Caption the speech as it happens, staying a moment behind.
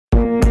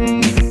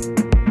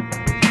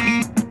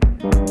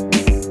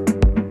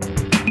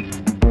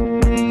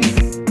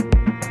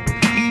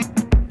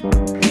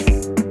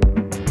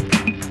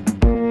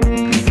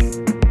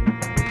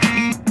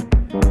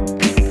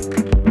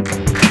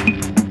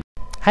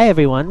Hi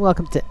everyone,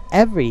 welcome to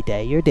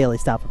Everyday, your daily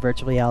stop of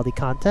virtual reality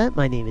content.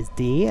 My name is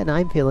D, and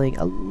I'm feeling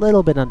a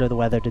little bit under the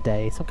weather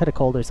today, some kind of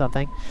cold or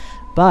something.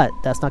 But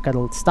that's not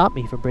going to stop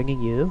me from bringing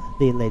you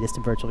the latest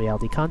in virtual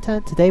reality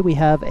content. Today we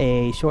have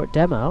a short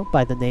demo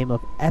by the name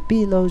of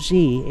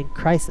Επιλογή in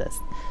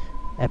Crisis.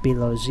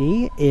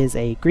 Επιλογή is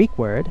a Greek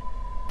word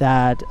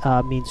that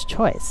means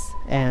choice,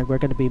 and we're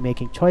going to be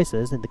making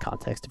choices in the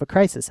context of a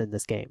crisis in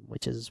this game,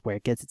 which is where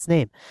it gets its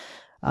name.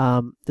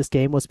 This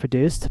game was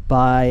produced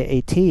by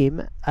a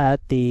team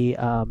at the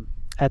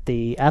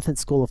Athens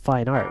School of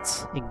Fine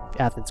Arts in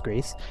Athens,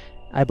 Greece.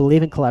 I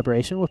believe in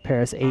collaboration with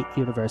Paris 8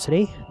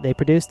 University. They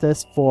produced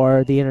this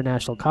for the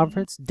international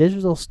conference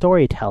Digital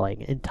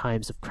Storytelling in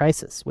Times of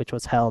Crisis, which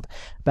was held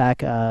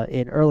back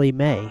in early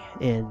May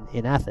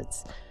in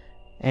Athens.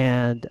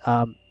 And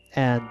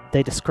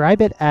they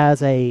describe it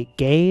as a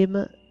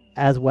game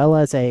as well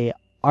as a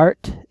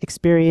art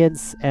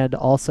experience and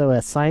also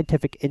a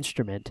scientific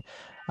instrument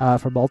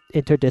for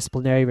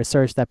interdisciplinary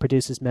research that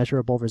produces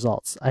measurable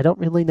results. I don't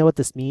really know what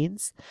this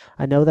means.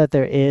 I know that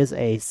there is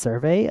a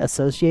survey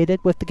associated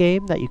with the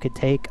game that you can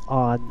take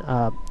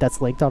on, that's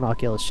linked on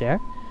Oculus Share.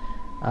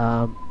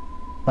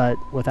 But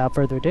without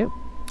further ado,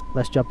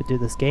 let's jump into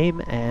this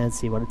game and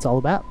see what it's all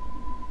about.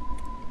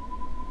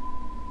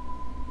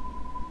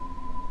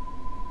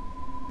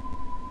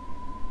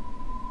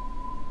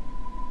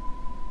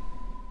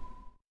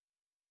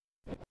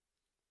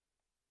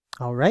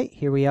 Alright,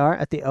 here we are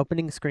at the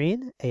opening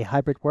screen, a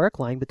hybrid work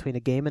lying between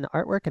a game and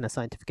artwork and a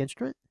scientific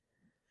instrument.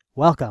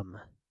 Welcome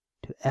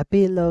to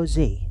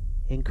Επιλογή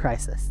in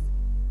Crisis.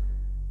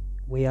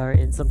 We are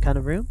in some kind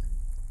of room.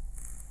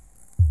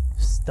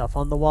 Stuff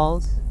on the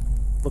walls.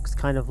 Looks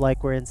kind of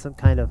like we're in some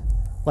kind of,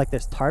 like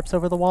there's tarps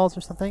over the walls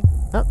or something.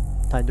 Oh,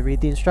 time to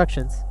read the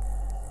instructions.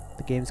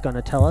 The game's going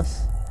to tell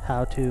us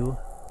how to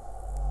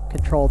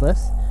control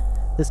this.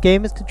 This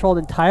game is controlled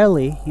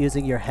entirely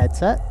using your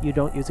headset. You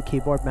don't use a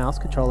keyboard, mouse,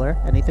 controller,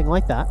 anything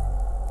like that.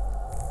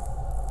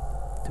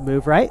 To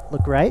move right,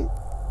 look right.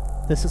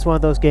 This is one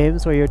of those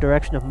games where your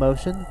direction of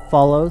motion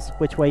follows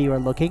which way you are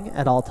looking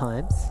at all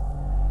times.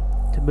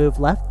 To move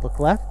left, look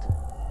left.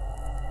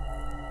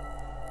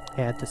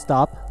 And to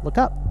stop, look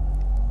up.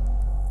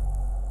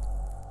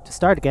 To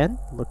start again,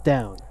 look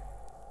down.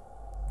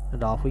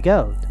 And off we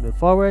go. To move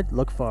forward,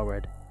 look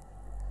forward.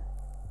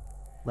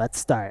 Let's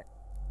start.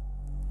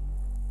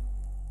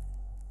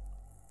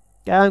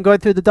 Yeah, I'm going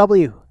through the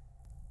W.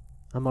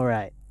 I'm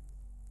alright.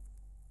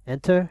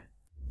 Enter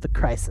the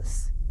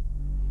crisis.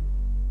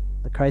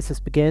 The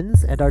crisis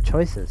begins, and our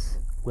choices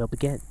will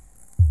begin.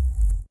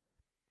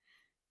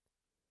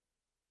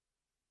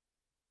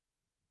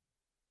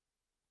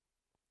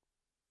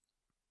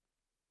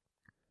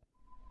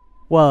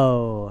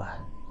 Whoa.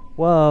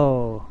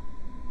 Whoa.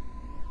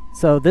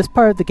 So this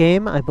part of the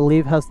game, I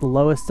believe, has the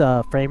lowest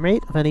frame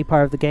rate of any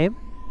part of the game.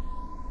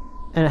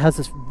 And it has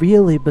this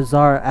really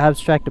bizarre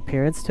abstract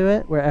appearance to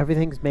it, where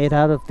everything's made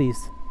out of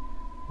these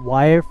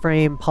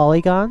wireframe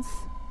polygons.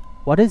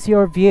 What is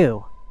your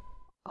view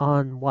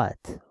on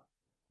what?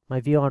 My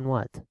view on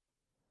what?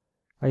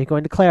 Are you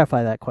going to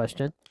clarify that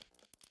question?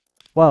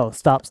 Whoa,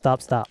 stop,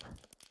 stop, stop.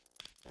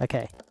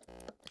 Okay.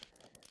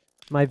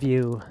 My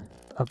view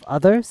of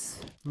others,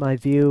 my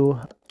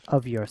view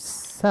of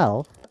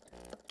yourself,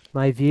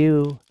 my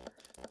view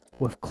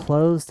with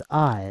closed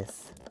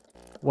eyes.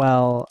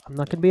 Well, I'm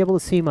not going to be able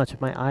to see much if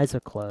my eyes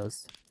are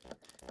closed.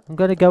 I'm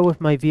going to go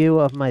with my view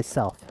of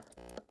myself.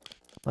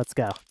 Let's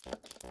go.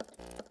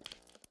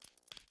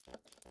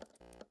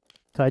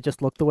 So I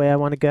just look the way I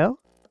want to go.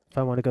 If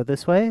I want to go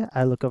this way,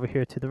 I look over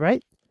here to the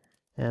right,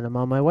 and I'm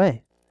on my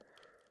way.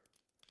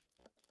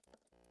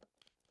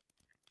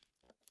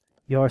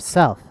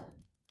 Yourself.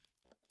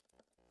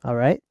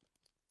 Alright.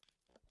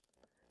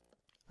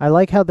 I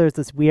like how there's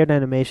this weird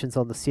animations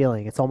on the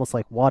ceiling. It's almost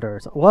like water.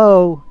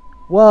 Whoa!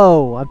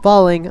 Whoa! I'm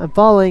falling! I'm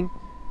falling!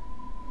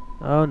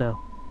 Oh no.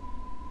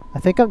 I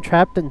think I'm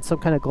trapped in some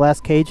kind of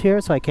glass cage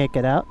here, so I can't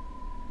get out.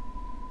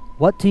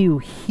 What do you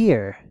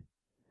hear?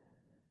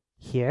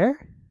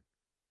 Here?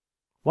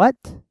 What?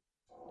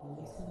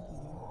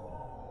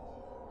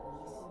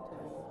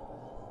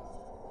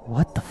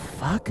 What the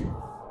fuck?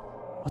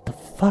 What the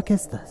fuck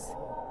is this?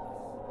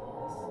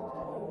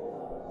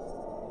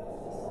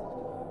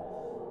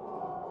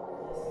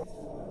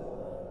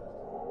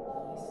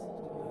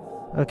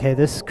 Okay,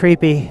 this is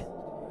creepy.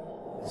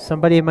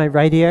 Somebody in my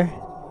right ear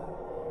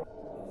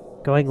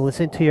going,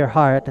 listen to your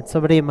heart, and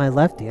somebody in my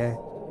left ear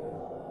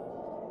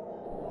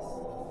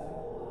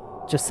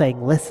just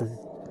saying, listen.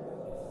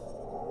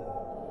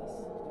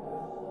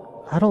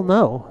 I don't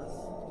know.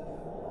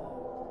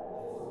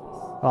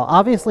 Well,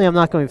 obviously I'm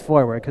not going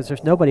forward because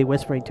there's nobody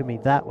whispering to me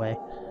that way.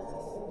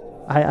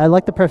 I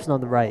like the person on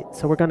the right,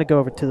 so we're going to go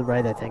over to the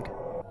right, I think.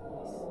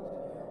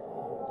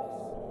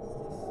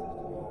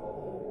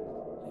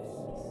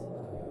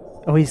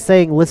 Oh, he's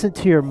saying listen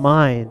to your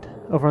mind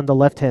over on the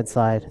left-hand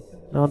side.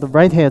 Now on the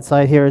right-hand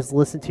side here is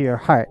listen to your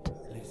heart.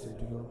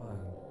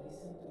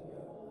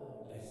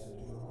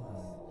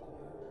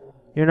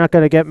 You're not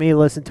going to get me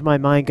listen to my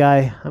mind,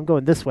 guy. I'm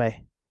going this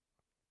way.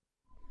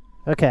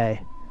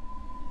 Okay.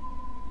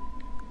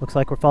 Looks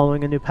like we're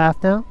following a new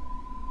path now.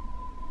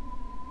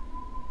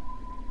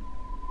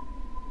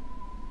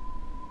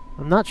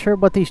 I'm not sure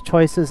what these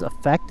choices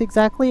affect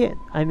exactly.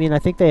 I mean, I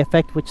think they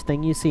affect which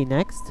thing you see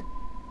next.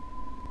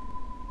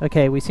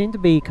 Okay, we seem to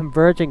be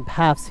converging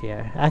paths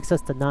here.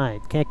 Access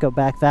denied. Can't go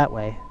back that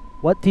way.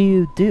 What do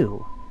you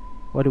do?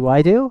 What do?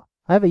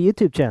 I have a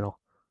YouTube channel.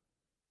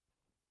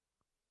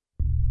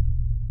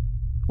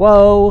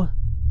 Whoa!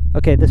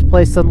 Okay, this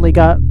place suddenly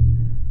got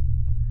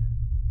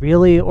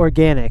really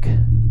organic.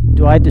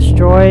 Do I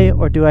destroy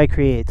or do I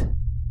create?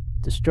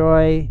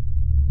 Destroy,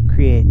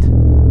 create.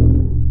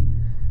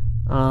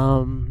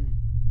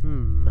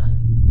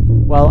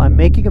 Well, I'm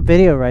making a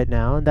video right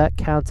now, and that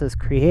counts as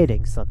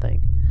creating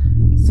something.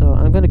 So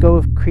I'm gonna go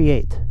with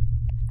create.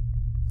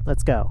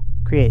 Let's go.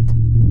 Create.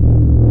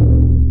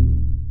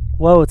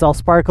 Whoa, it's all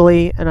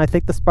sparkly, and I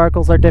think the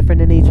sparkles are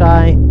different in each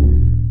eye.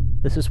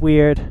 This is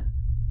weird.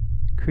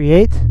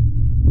 Create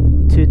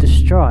to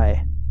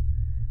destroy.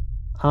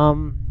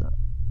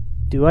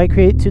 Do I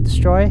create to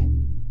destroy?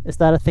 Is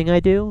that a thing I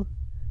do?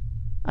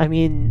 I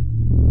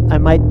mean, I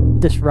might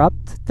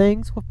disrupt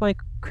things with my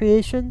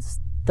creations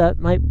that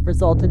might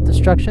result in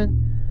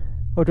destruction?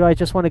 Or do I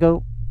just want to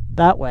go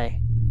that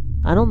way?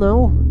 I don't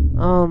know.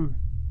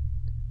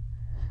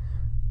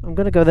 I'm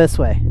gonna go this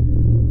way.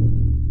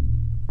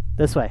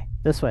 This way.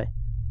 This way.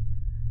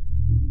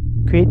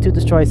 Create to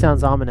destroy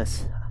sounds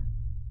ominous.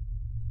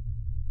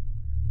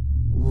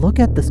 Look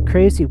at this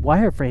crazy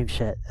wireframe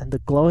shit and the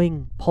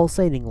glowing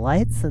pulsating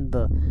lights and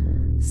the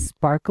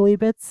sparkly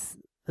bits.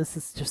 This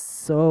is just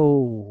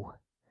so...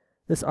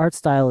 This art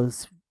style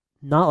is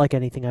not like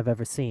anything I've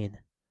ever seen.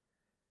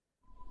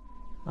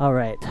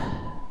 Alright.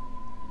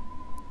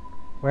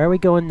 Where are we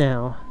going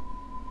now?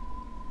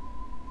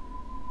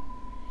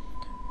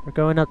 We're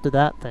going up to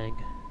that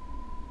thing.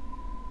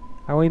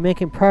 Are we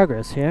making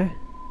progress here?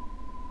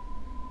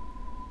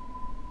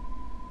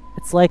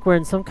 It's like we're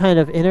in some kind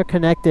of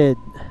interconnected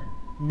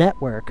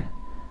network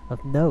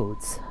of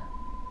nodes.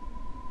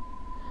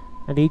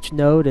 And each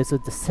node is a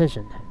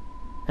decision.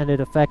 And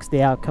it affects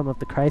the outcome of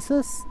the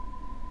crisis?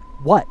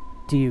 What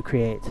do you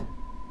create?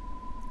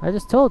 I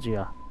just told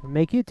you.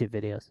 Make YouTube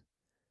videos.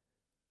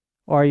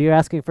 Or are you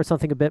asking for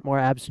something a bit more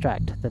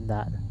abstract than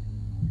that?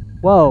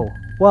 Whoa,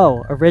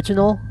 whoa,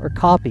 original or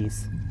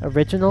copies?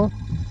 Original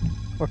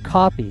or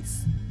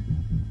copies?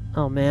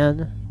 Oh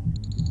man.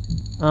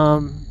 I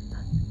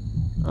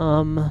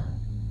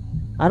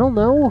don't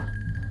know.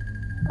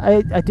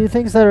 I do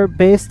things that are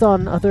based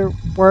on other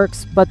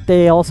works, but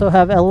they also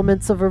have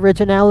elements of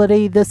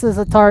originality. This is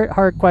a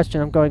hard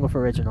question. I'm going with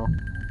original.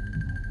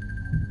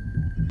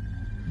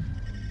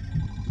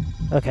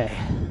 Okay.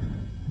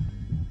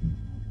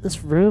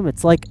 This room,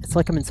 it's like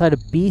I'm inside a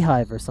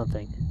beehive or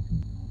something.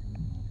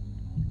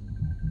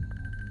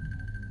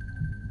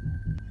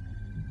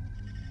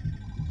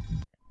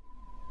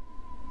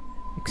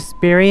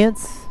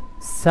 Experience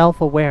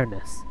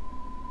self-awareness.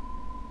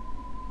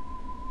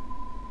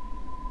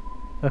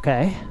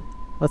 Okay,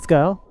 let's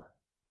go.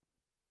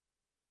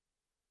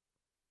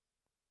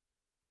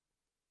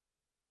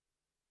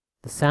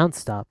 The sound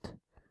stopped.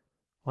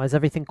 Why is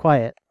everything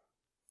quiet?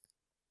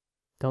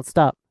 Don't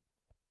stop.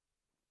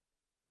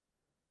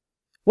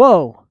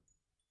 Whoa!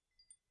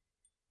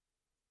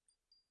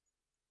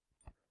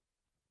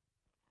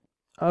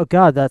 Oh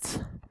god, that's...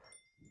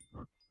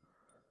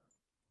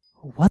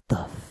 What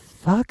the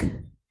fuck?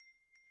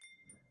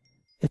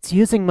 It's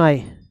using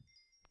my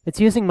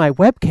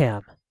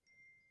webcam.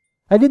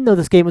 I didn't know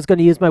this game was going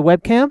to use my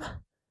webcam.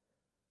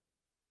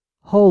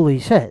 Holy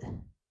shit.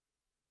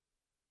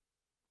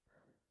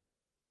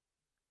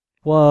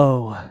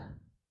 Whoa.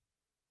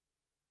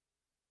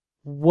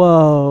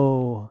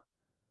 Whoa.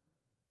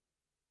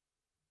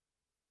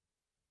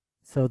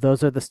 So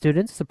those are the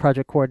students, the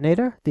project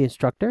coordinator, the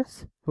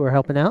instructors who are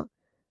helping out.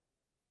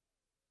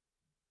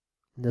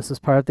 And this is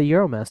part of the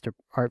Euromaster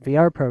Art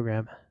VR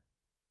program.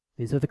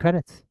 These are the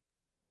credits.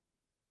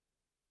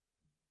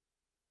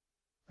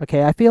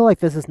 Okay, I feel like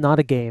this is not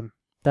a game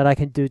that I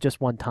can do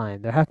just one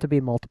time. There have to be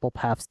multiple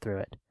paths through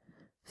it.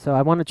 So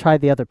I want to try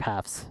the other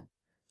paths.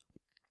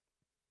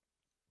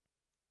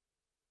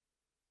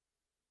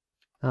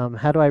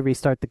 How do I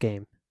restart the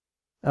game?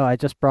 Oh, I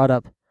just brought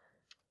up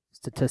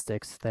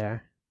statistics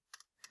there.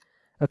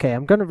 Okay,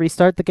 I'm going to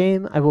restart the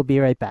game. I will be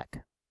right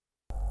back.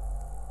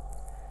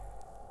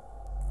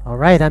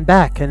 Alright, I'm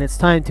back, and it's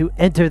time to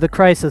enter the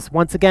crisis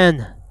once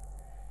again.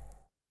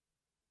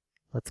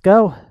 Let's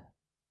go.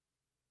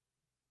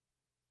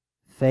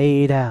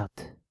 Fade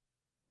out.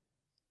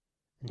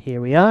 And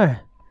here we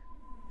are,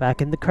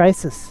 back in the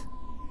crisis.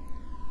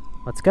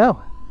 Let's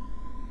go.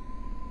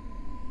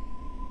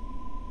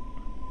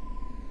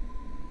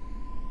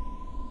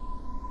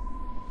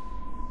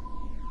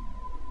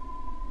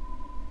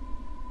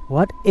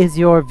 What is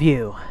your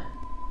view?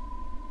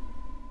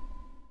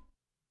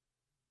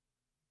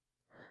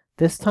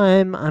 This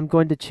time I'm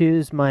going to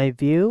choose my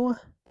view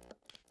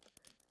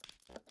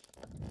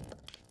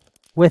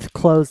with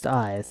closed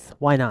eyes.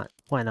 Why not?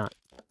 Why not?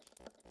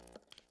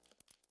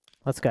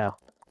 Let's go.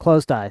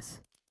 Closed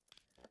eyes.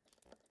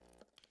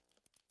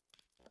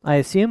 I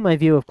assume my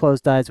view of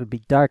closed eyes would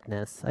be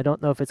darkness. I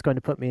don't know if it's going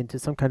to put me into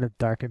some kind of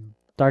dark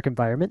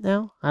environment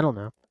now. I don't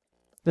know.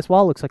 This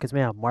wall looks like it's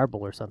made out of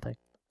marble or something.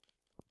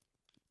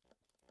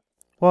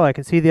 Whoa, I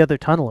can see the other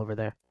tunnel over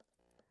there.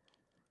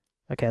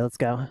 Okay, let's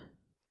go.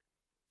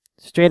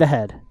 Straight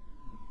ahead.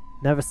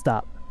 Never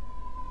stop.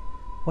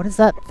 What is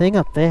that thing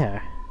up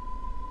there?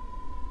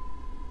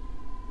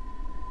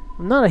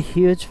 I'm not a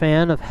huge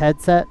fan of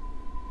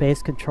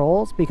headset-based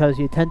controls because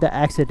you tend to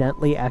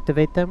accidentally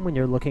activate them when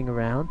you're looking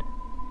around.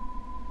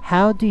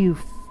 How do you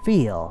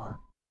feel?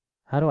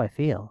 How do I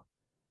feel?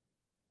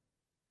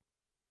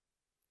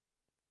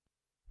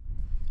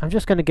 I'm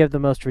just going to give the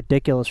most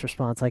ridiculous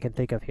response I can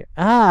think of here.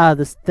 Ah,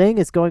 this thing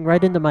is going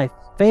right into my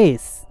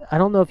face. I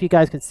don't know if you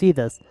guys can see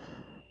this,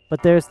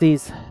 but there's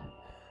these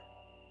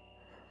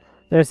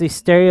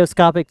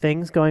stereoscopic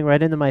things going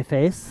right into my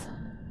face.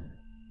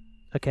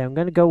 Okay, I'm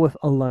going to go with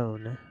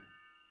alone,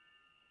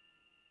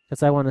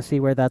 because I want to see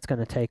where that's going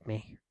to take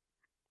me.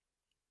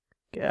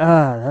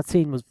 Ah, that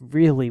scene was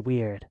really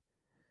weird.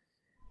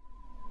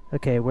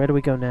 Okay, where do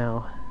we go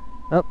now?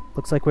 Oh,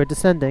 looks like we're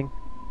descending.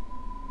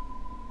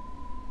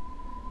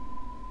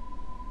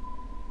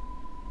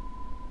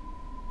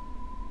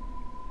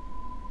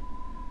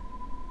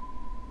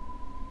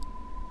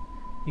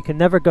 You can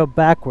never go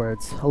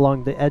backwards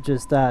along the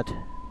edges that...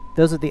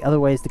 Those are the other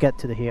ways to get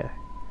to here.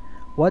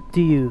 What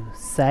do you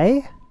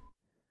say?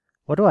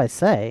 What do I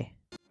say?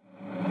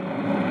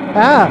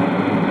 Ah!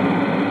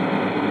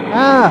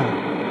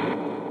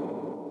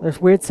 Ah! There's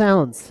weird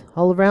sounds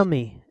all around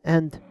me,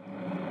 and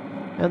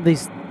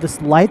this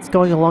light's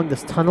going along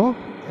this tunnel,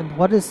 and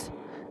what is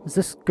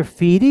this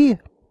graffiti?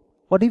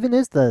 What even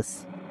is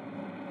this?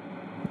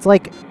 It's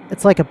like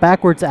a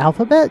backwards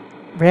alphabet?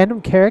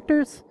 Random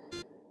characters?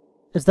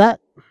 Is that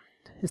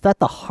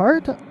the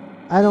heart?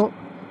 I don't...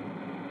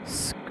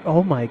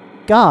 Oh my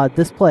god,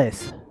 this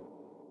place.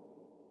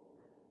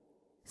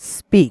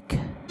 Speak.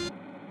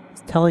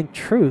 It's telling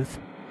truth.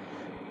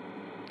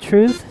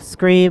 Truth,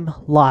 scream,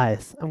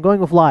 lies. I'm going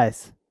with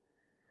lies.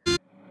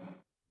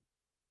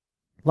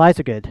 Lies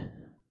are good.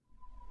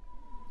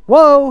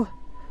 Whoa!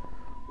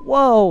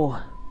 Whoa!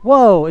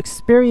 Whoa!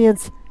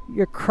 Experience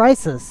your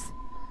crisis.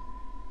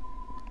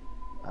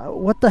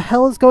 What the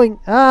hell is going...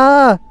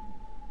 Ah!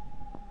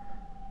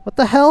 What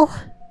the hell?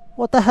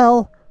 What the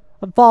hell?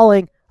 I'm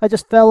falling. I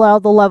just fell out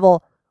of the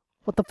level.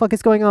 What the fuck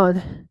is going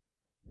on?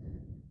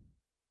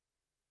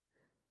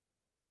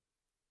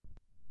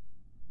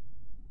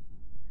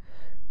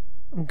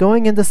 I'm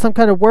going into some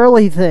kind of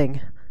whirly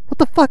thing. What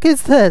the fuck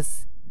is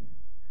this?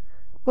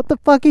 What the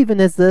fuck even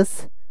is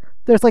this?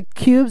 There's like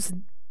cubes,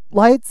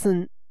 lights,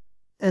 and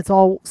it's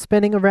all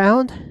spinning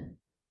around.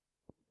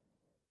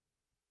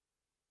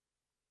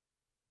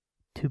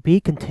 To be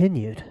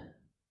continued.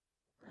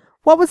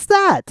 What was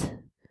that?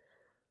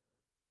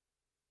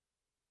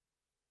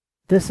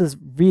 This is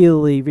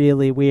really,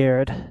 really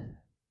weird.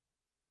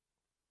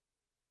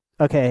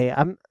 Okay,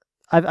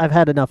 I've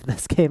had enough of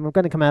this game. I'm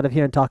going to come out of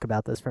here and talk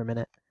about this for a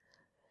minute.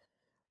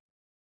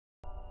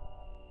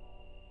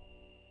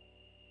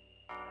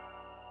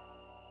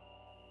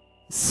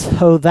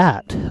 So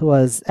that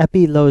was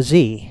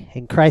Epilogii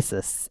in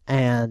Crisis,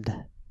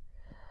 and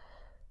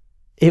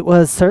it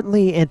was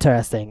certainly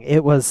interesting.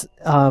 It was,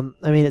 I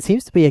mean, it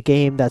seems to be a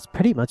game that's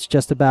pretty much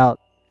just about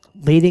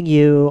leading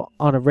you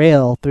on a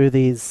rail through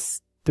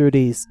these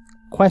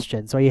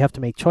questions where you have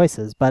to make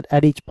choices, but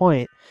at each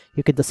point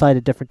you can decide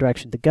a different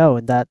direction to go,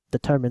 and that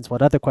determines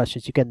what other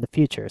questions you get in the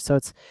future. So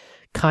it's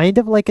kind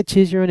of like a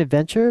choose your own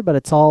adventure, but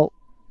it's all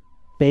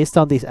based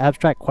on these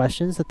abstract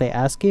questions that they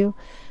ask you,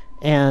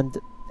 and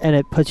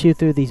it puts you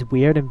through these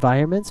weird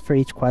environments for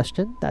each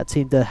question that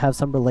seem to have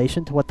some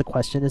relation to what the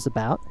question is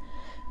about.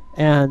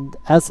 And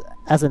as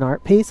an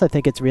art piece, I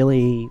think it's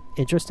really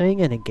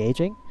interesting and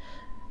engaging,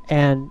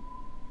 and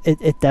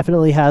it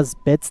definitely has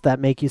bits that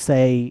make you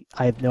say,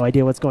 I have no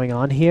idea what's going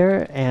on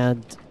here,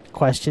 and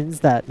questions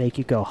that make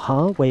you go,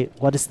 huh, wait,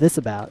 what is this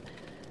about?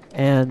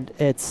 And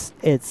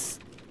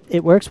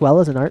it works well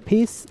as an art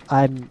piece.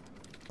 I'm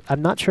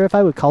not sure if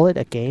I would call it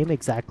a game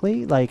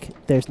exactly. Like,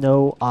 there's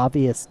no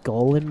obvious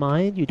goal in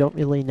mind. You don't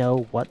really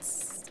know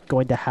what's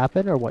going to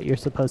happen or what you're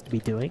supposed to be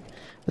doing,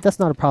 but that's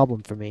not a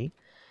problem for me.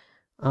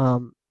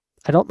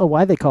 I don't know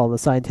why they call it a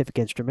scientific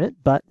instrument,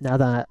 but now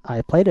that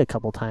I played it a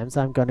couple times,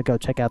 I'm going to go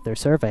check out their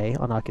survey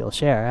on Oculus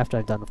Share after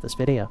I'm done with this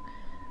video.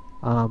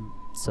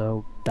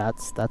 So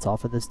that's all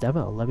for this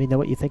demo. Let me know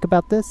what you think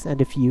about this,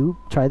 and if you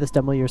try this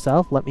demo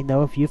yourself, let me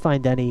know if you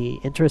find any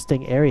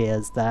interesting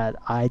areas that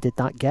I did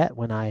not get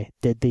when I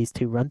did these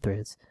two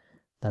run-throughs.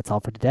 That's all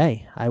for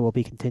today. I will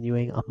be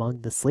continuing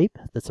Among the Sleep,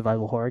 the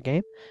survival horror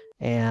game,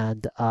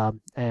 and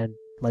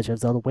Legend of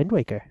Zelda Wind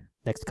Waker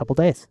next couple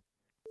days.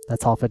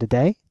 That's all for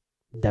today.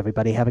 And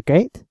everybody have a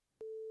great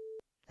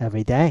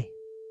every day.